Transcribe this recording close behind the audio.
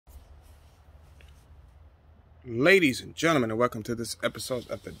Ladies and gentlemen, and welcome to this episode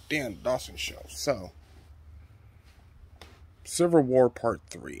of the Dan Dawson Show. So, Civil War Part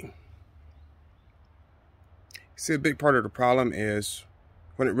 3. See, a big part of the problem is,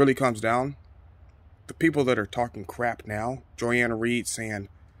 when it really comes down, the people that are talking crap now, Joanne Reed saying,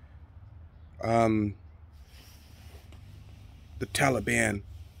 the Taliban,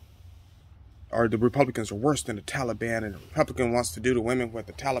 or the Republicans are worse than the Taliban, and the Republican wants to do to women what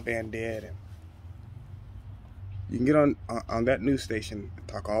the Taliban did, and you can get on that news station and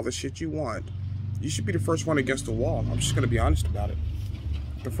talk all the shit you want. You should be the first one against the wall. I'm just going to be honest about it.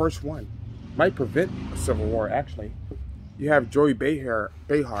 The first one. Might prevent a civil war, actually. You have Joy Behar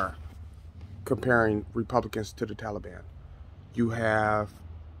comparing Republicans to the Taliban. You have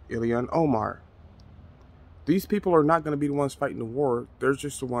Ilhan Omar. These people are not going to be the ones fighting the war. They're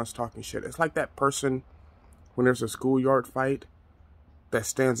just the ones talking shit. It's like that person when there's a schoolyard fight that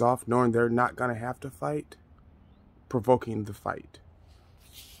stands off knowing they're not going to have to fight, provoking the fight.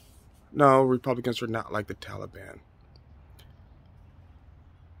 No, Republicans are not like the Taliban.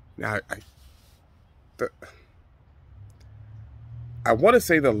 Now, I want to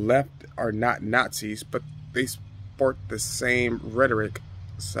say the left are not Nazis, but they sport the same rhetoric,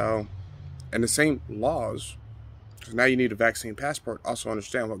 so, and the same laws. Because now you need a vaccine passport. Also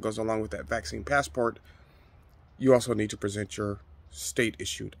understand what goes along with that vaccine passport. You also need to present your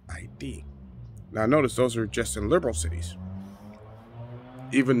state-issued ID. Now, notice those are just in liberal cities.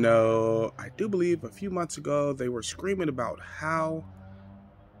 Even though I do believe a few months ago they were screaming about how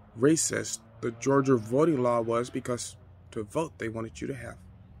racist the Georgia voting law was, because to vote they wanted you to have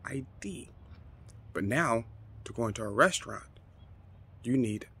ID. But now, to go into a restaurant, you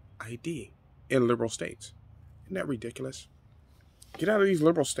need ID in liberal states. Isn't that ridiculous? Get out of these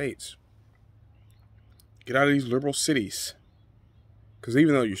liberal states. Get out of these liberal cities. Because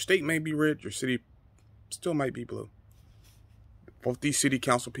even though your state may be red, your city still might be blue. Both these city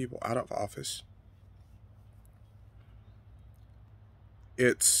council people out of office.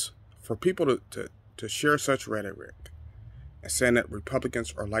 It's for people to share such rhetoric and saying that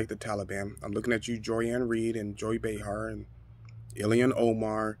Republicans are like the Taliban. I'm looking at you, Joanne Reed and Joy Behar and Ilhan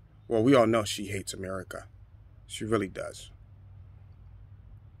Omar. Well, we all know she hates America. She really does.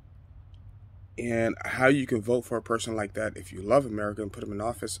 And how you can vote for a person like that if you love America and put them in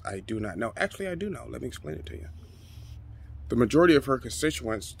office, I do not know. Actually, I do know. Let me explain it to you. The majority of her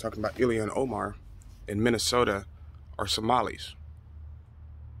constituents, talking about Ilhan Omar in Minnesota, are Somalis.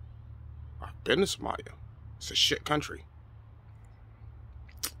 I've been to Somalia. It's a shit country.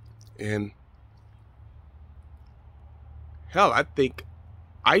 And hell, I think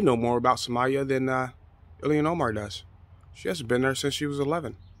I know more about Somalia than Ilhan Omar does. She hasn't been there since she was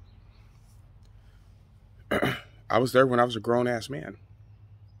 11. I was there when I was a grown-ass man.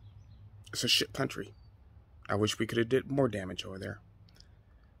 It's a shit country. I wish we could have did more damage over there.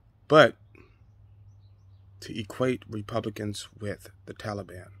 But to equate Republicans with the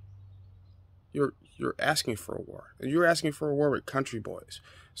Taliban, you're asking for a war. And you're asking for a war with country boys.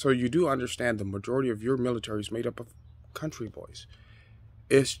 So you do understand the majority of your military is made up of country boys.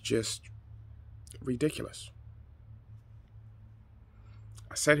 It's just ridiculous.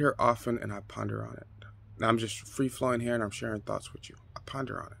 I sit here often and I ponder on it. Now I'm just free-flowing here and I'm sharing thoughts with you. I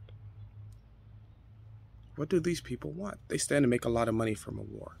ponder on it. What do these people want? They stand to make a lot of money from a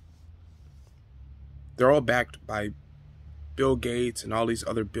war. They're all backed by Bill Gates and all these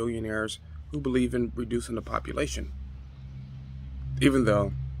other billionaires who believe in reducing the population. Even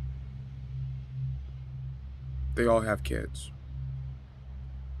though they all have kids.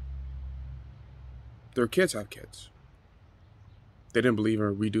 Their kids have kids. They didn't believe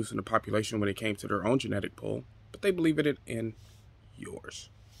in reducing the population when it came to their own genetic pool, but they believe in it in yours.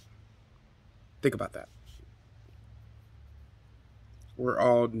 Think about that. We're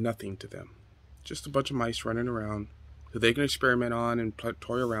all nothing to them. Just a bunch of mice running around who they can experiment on and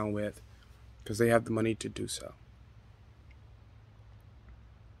toy around with because they have the money to do so.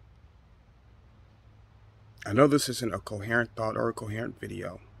 I know this isn't a coherent thought or a coherent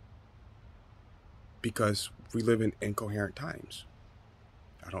video because we live in incoherent times.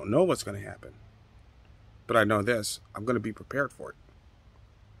 I don't know what's going to happen. But I know this. I'm going to be prepared for it.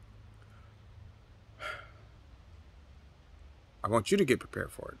 I want you to get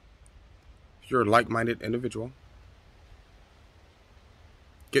prepared for it. If you're a like-minded individual,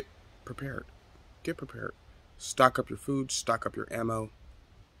 get prepared. Get prepared. Stock up your food. Stock up your ammo.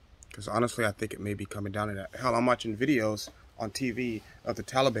 Because honestly, I think it may be coming down to that. Hell, I'm watching videos on TV of the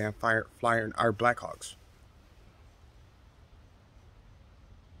Taliban flying our Blackhawks.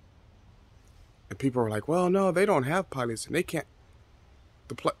 And people are like, well, no, they don't have pilots and they can't.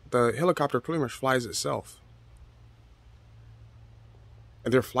 The helicopter pretty much flies itself.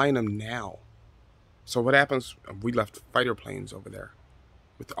 And they're flying them now. So what happens? We left fighter planes over there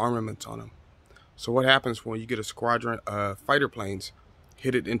with armaments on them. So what happens when you get a squadron of fighter planes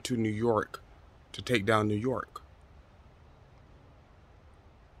headed into New York to take down New York?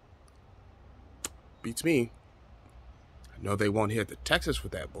 Beats me. I know they won't hit the Texas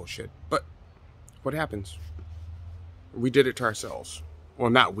with that bullshit, but what happens? We did it to ourselves.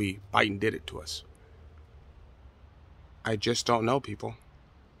 Well, not we. Biden did it to us. I just don't know, people.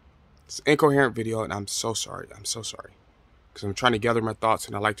 It's an incoherent video, and I'm so sorry. I'm so sorry. Because I'm trying to gather my thoughts,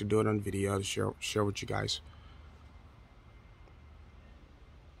 and I like to do it on video to share with you guys.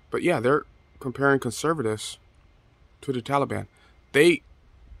 But yeah, they're comparing conservatives to the Taliban. They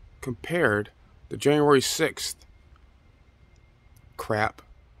compared the January 6th crap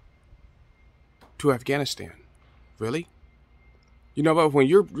to Afghanistan. Really? You know what? When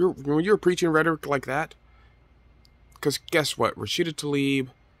you're preaching rhetoric like that, because guess what? Rashida Tlaib,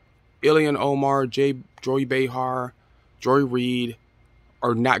 Ilhan Omar, Joy Behar, Joy Reid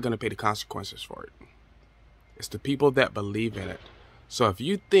are not going to pay the consequences for it. It's the people that believe in it. So if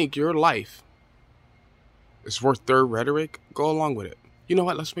you think your life is worth their rhetoric, go along with it. You know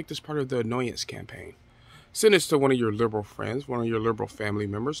what? Let's make this part of the annoyance campaign. Send this to one of your liberal friends, one of your liberal family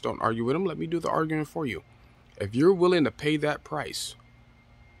members. Don't argue with them. Let me do the argument for you. If you're willing to pay that price,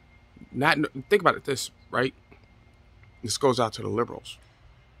 think about it this, right? This goes out to the liberals.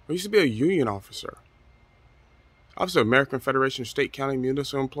 I used to be a union officer. I was the American Federation of State, County,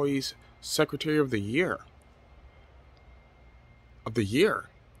 Municipal Employees Secretary of the Year.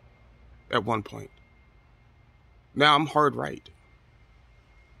 At one point. Now I'm hard right.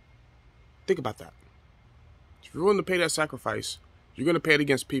 Think about that. If you're willing to pay that sacrifice, you're going to pay it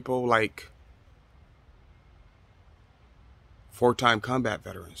against people like 4-time combat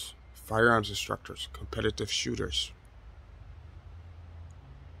veterans, firearms instructors, competitive shooters.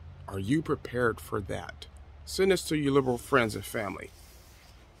 Are you prepared for that? Send this to your liberal friends and family.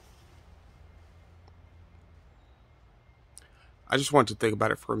 I just wanted to think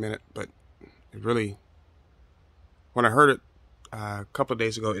about it for a minute, but it really, when I heard it a couple of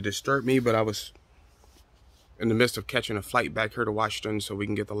days ago, it disturbed me, but I was in the midst of catching a flight back here to Washington so we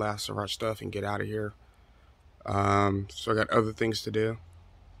can get the last of our stuff and get out of here. So I got other things to do.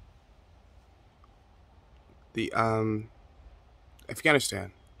 The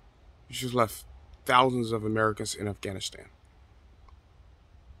Afghanistan. You just left thousands of Americans in Afghanistan.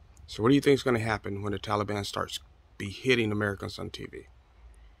 So what do you think is going to happen when the Taliban starts beheading Americans on TV?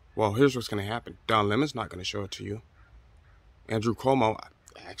 Well, here's what's going to happen. Don Lemon's not going to show it to you. Andrew Cuomo,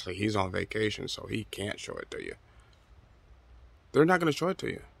 actually, he's on vacation, so he can't show it to you. They're not going to show it to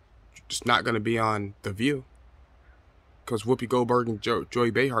you. It's not going to be on The View. Because Whoopi Goldberg and Joy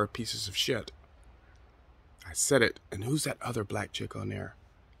Behar are pieces of shit. I said it. And who's that other black chick on there?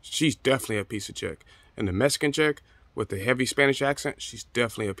 She's definitely a piece of chick. And the Mexican chick with the heavy Spanish accent, she's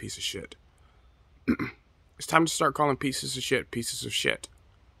definitely a piece of shit. It's time to start calling pieces of shit pieces of shit.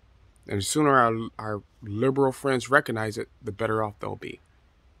 And the sooner our liberal friends recognize it, the better off they'll be.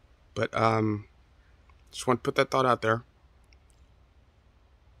 But just want to put that thought out there.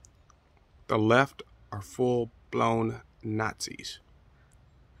 The left are full-blown Nazis.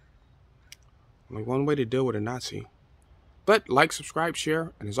 Only one way to deal with a Nazi. But like, subscribe,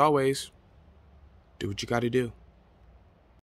 share, and as always, do what you gotta do.